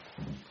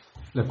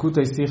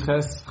Lekutei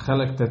Sijes,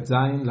 Helek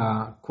Tetzain,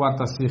 la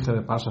cuarta sige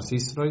de Parshas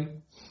Yisro.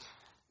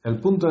 El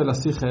punto de la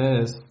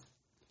sige es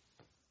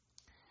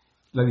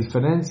la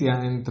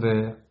diferencia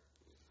entre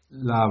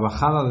la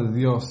bajada de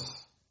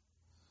Dios,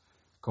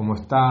 como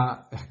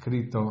está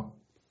escrito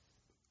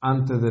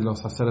antes de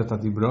los Aseret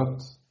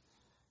HaDibrot,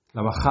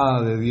 la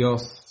bajada de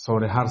Dios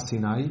sobre Har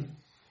Sinai,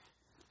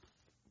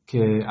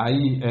 que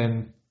ahí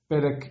en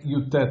Perek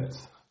Yutet,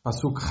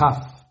 Pasuk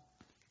Haf,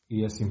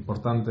 y es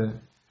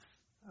importante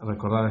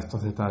recordar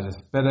estos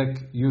detalles.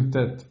 Perek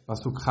Yutet,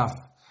 Pasuk Haf,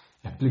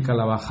 explica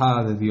la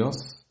bajada de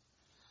Dios.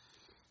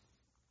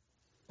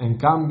 En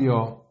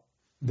cambio,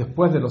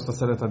 después de los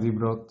Aseret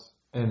HaDibrot,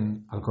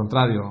 al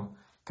contrario,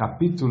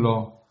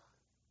 capítulo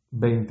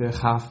 20,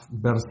 Haf,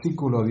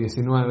 versículo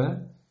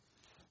 19,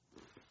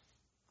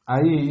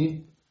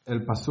 ahí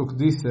el Pasuk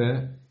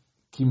dice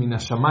Ki min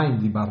hashamayim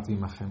dibarti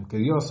imachem, que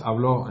Dios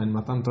habló en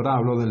Matan Torah,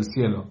 habló del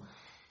cielo.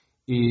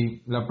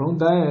 Y la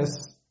pregunta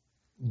es,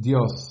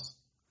 ¿Dios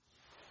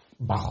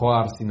bajó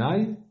a Har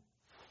Sinai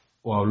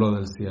o habló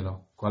del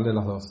cielo? ¿Cuál de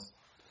las dos?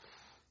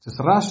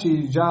 Entonces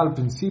Rashi ya al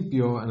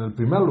principio, en el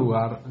primer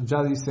lugar,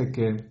 ya dice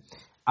que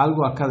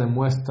algo acá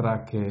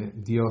demuestra que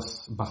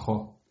Dios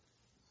bajó,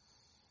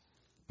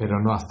 pero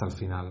no hasta el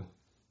final.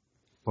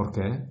 ¿Por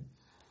qué?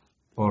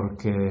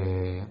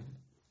 Porque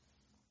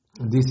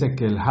dice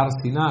que el Har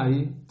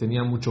Sinai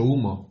tenía mucho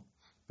humo,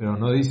 pero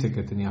no dice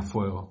que tenía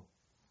fuego.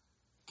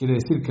 Quiere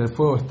decir que el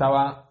fuego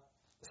estaba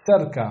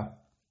cerca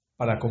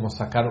para como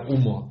sacar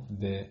humo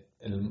de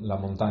la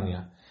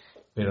montaña,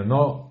 pero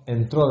no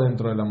entró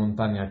dentro de la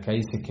montaña, que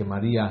ahí se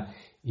quemaría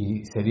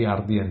y sería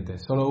ardiente.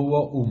 Solo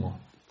hubo humo.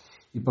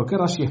 ¿Y por qué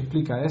Rashi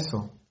explica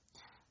eso?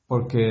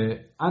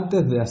 Porque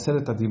antes de hacer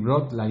el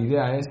Tatibrot, la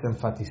idea es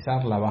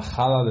enfatizar la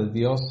bajada de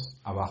Dios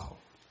abajo.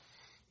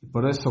 Y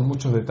por eso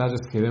muchos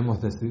detalles que vemos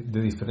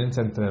de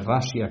diferencia entre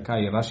Rashi acá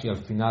y Rashi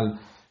al final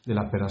de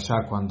la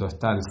Perashá, cuando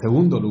está el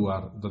segundo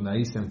lugar, donde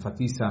ahí se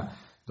enfatiza,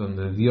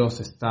 donde Dios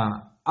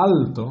está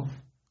alto,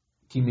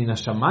 Ki min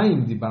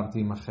hashamayim dibarti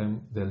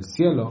imachem, del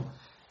cielo.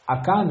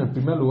 Acá en el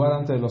primer lugar,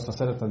 antes de los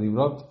Aseret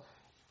HaDibrot,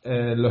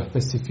 lo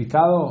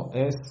especificado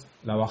es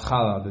la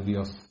bajada de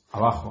Dios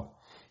abajo.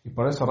 Y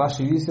por eso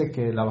Rashi dice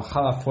que la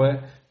bajada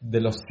fue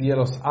de los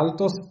cielos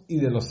altos y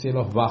de los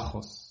cielos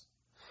bajos.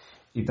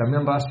 Y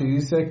también Rashi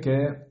dice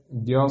que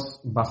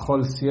Dios bajó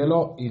el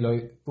cielo y lo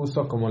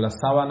puso como la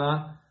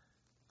sábana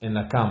en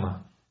la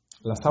cama.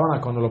 La sábana,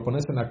 cuando lo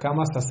pones en la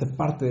cama, se hace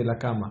parte de la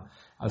cama.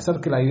 Al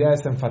ser que la idea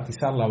es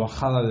enfatizar la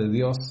bajada de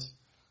Dios,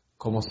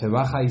 como se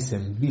baja y se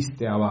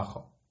embiste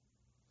abajo.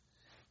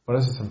 Por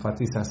eso se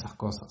enfatiza esas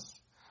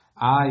cosas.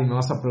 Y me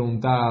vas a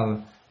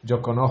preguntar,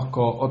 yo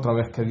conozco otra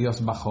vez que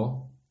Dios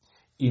bajó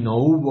y no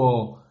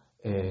hubo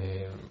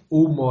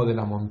humo de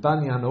la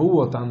montaña, no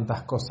hubo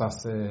tantas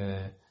cosas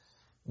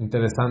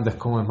interesantes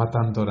como en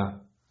Matan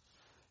Torah.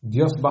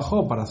 Dios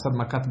bajó para hacer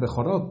Makat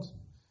Bejorot,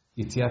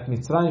 Yetziat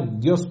Mitzrayim,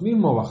 Dios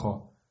mismo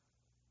bajó.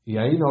 Y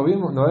ahí no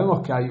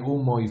vemos que hay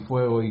humo y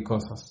fuego y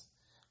cosas.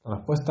 La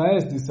respuesta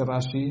es, dice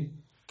Rashi,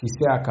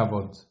 Kisea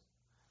Kavod.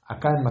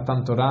 Acá en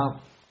Matan Torah,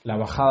 la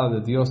bajada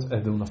de Dios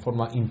es de una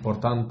forma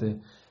importante,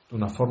 de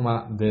una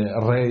forma de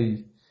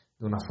rey,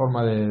 de una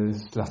forma de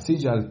la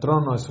silla, el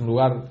trono es un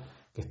lugar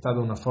que está de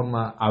una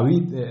forma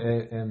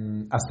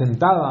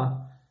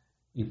asentada.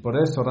 Y por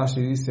eso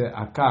Rashi dice,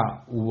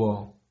 acá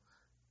hubo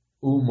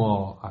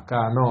humo,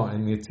 acá no,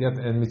 en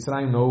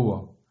Mitzrayim no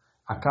hubo.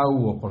 Acá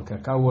hubo, porque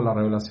acá hubo la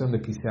revelación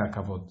de Kisea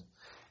Kavod.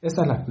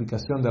 Esa es la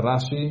explicación de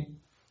Rashi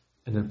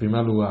en el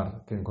primer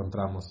lugar que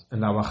encontramos.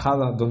 En la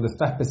bajada, donde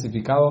está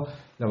especificado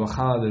la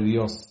bajada de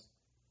Dios.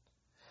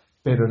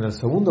 Pero en el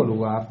segundo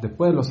lugar,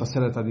 después de los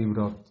Aseret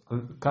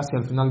HaDibrot, casi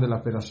al final de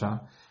la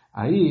Perashá,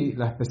 ahí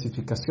la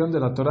especificación de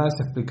la Torah es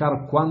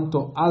explicar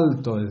cuánto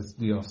alto es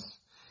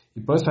Dios.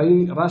 Y por eso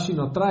ahí Rashi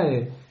no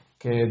trae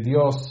que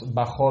Dios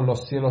bajó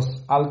los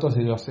cielos altos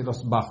y los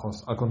cielos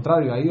bajos. Al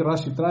contrario, ahí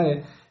Rashi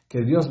trae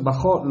que Dios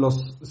bajó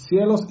los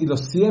cielos y los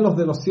cielos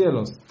de los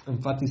cielos,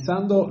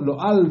 enfatizando lo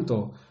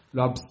alto,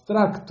 lo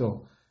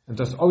abstracto.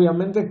 Entonces,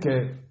 obviamente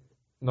que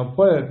no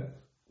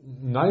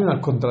hay una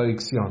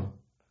contradicción.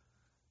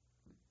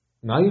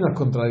 No hay una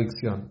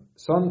contradicción.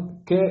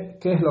 ¿Qué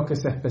es lo que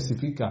se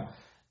especifica?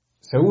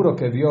 Seguro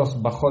que Dios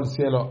bajó el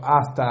cielo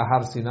hasta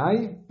Har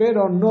Sinai,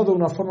 pero no de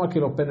una forma que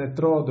lo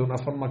penetró, de una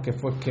forma que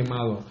fue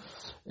quemado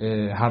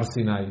Har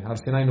Sinai. Har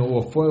Sinai no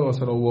hubo fuego,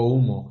 solo hubo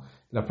humo.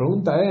 La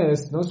pregunta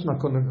es, no es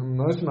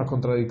una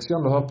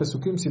contradicción los dos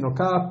pesukim, sino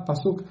cada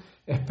pasuk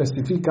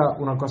especifica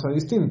una cosa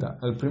distinta.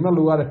 El primer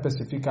lugar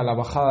especifica la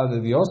bajada de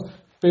Dios,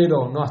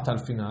 pero no hasta el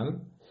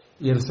final.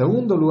 Y el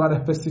segundo lugar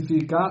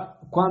especifica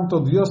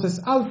cuánto Dios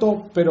es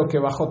alto, pero que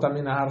bajó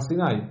también a Har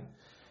Sinai.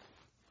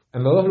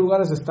 En los dos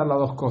lugares están las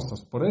dos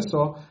cosas. Por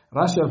eso,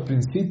 Rashi al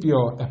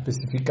principio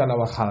especifica la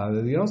bajada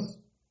de Dios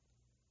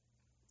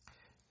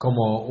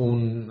como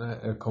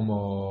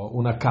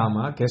una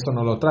cama, que eso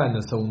no lo trae en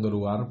el segundo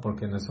lugar,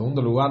 porque en el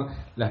segundo lugar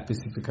la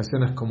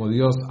especificación es como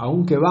Dios,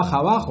 aunque baja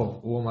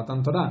abajo, hubo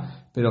Matan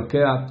Torah, pero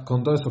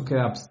con todo eso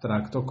queda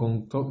abstracto,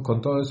 con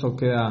todo eso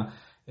queda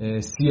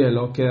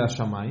cielo queda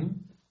Shamayim.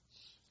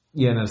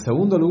 Y en el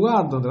segundo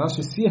lugar, donde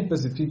Rashi sí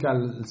especifica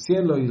el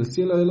cielo y el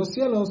cielo de los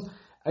cielos,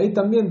 ahí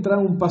también trae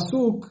un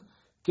pasuk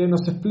que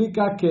nos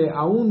explica que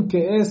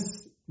aunque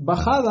es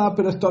bajada,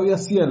 pero es todavía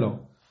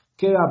cielo.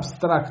 Queda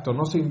abstracto,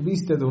 no se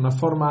inviste de una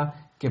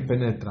forma que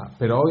penetra.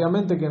 Pero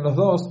obviamente que en los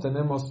dos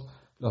tenemos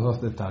los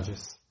dos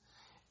detalles.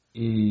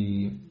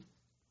 Y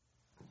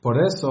por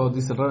eso,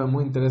 dice el Rebbe,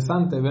 muy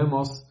interesante,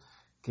 vemos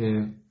que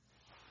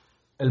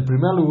el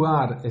primer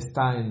lugar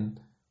está en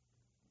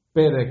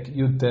Perek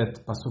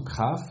Yutet Pasuk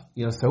Haf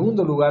y el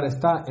segundo lugar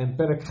está en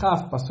Perek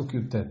Haf Pasuk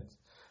Yutet.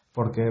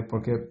 ¿Por qué?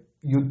 Porque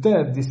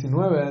Yutet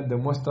 19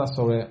 demuestra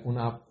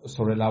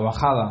sobre la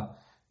bajada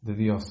de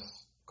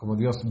Dios, como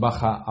Dios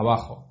baja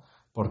abajo.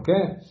 ¿Por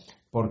qué?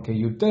 Porque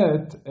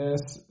Yutet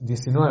es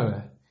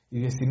 19 y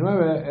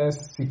 19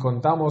 es, si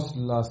contamos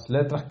las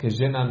letras que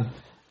llenan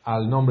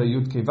al nombre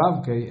Yud Kei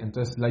Vav Kei,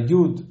 entonces la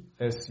Yud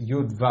es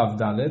Yud Vav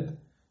Dalet,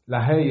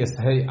 la Hei es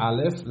Hei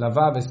Aleph, la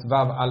Vav es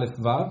Vav Aleph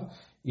Vav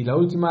y la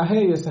última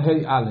Hei es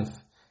Hei Aleph.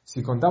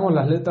 Si contamos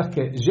las letras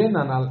que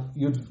llenan al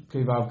Yud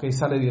Kei Vav Kei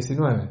sale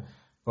 19,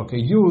 porque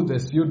Yud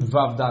es Yud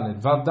Vav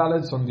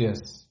Dalet son 10.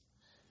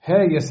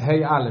 Hei es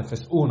Hei Aleph,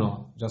 es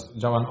 1,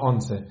 ya van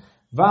 11.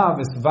 Vav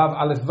es Vav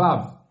Aleph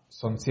Vav,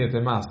 son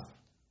 7 más,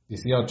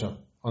 18.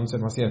 11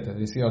 más 7,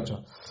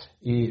 18.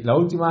 Y la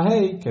última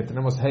Hei, que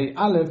tenemos Hei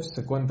Aleph,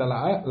 se cuenta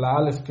la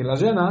Aleph que la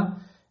llena,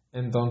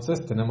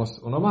 entonces tenemos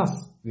uno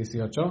más,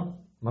 18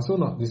 más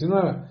 1,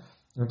 19.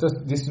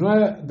 Entonces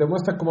 19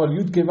 demuestra cómo el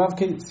Yud Kei Vav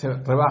Kei se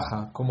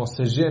rebaja, cómo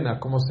se llena,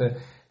 cómo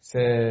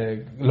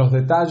los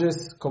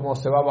detalles, cómo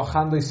se va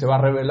bajando y se va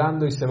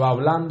revelando y se va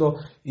hablando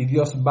y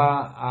Dios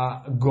va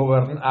a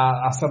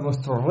gobernar, a ser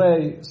nuestro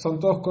rey. Son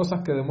todas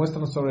cosas que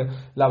demuestran sobre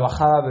la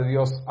bajada de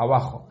Dios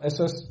abajo.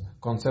 Eso es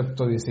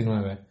concepto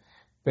 19.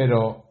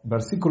 Pero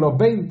versículo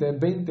 20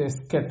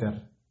 es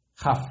Keter,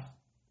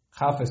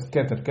 Haf es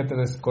Keter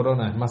es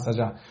corona, es más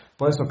allá.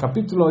 Por eso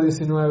capítulo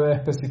 19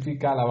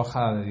 especifica la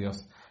bajada de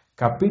Dios.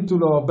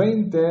 Capítulo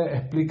 20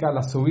 explica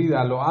la subida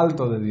a lo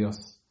alto de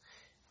Dios.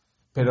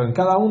 Pero en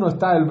cada uno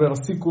está el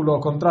versículo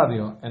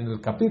contrario. En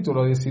el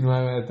capítulo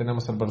 19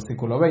 tenemos el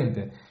versículo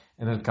 20.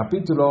 En el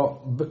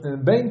capítulo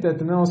 20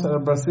 tenemos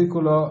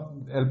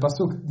el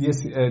pasuk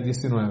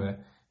 19,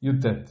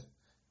 Yutet.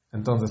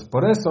 Entonces,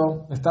 por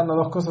eso están las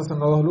dos cosas en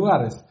los dos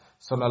lugares.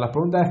 Solo la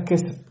pregunta es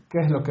 ¿qué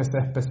es lo que se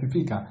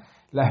especifica?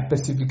 La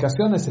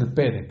especificación es el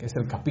Perek, es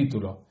el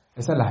capítulo.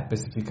 Esa es la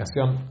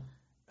especificación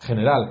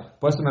general.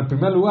 Por eso en el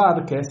primer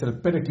lugar, que es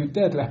el Perek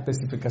Yutet, la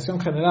especificación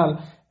general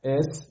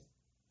es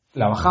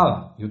la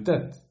bajada,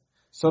 Yutet.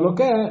 Solo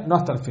que no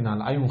hasta el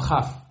final. Hay un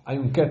Haf, hay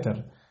un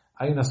Keter,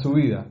 hay una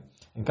subida.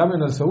 En cambio,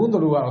 en el segundo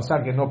lugar, o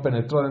sea que no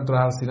penetró dentro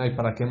de Har Sinai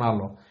para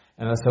quemarlo.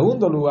 En el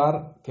segundo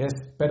lugar, que es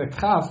Perek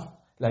Haf,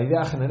 la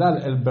idea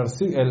general,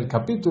 el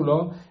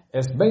capítulo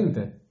es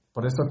 20.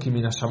 Por eso,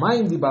 Kimin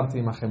Hashamayim dibarti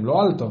imahem, lo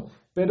alto.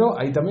 Pero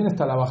ahí también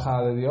está la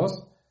bajada de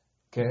Dios,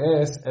 que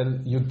es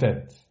el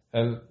Yutet,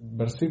 el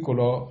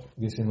versículo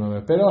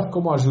 19. Pero es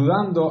como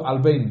ayudando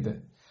al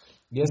 20.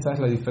 Y esa es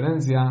la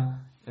diferencia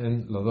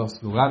en los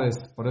dos lugares,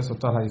 por eso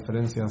todas las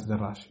diferencias de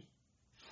Rashi.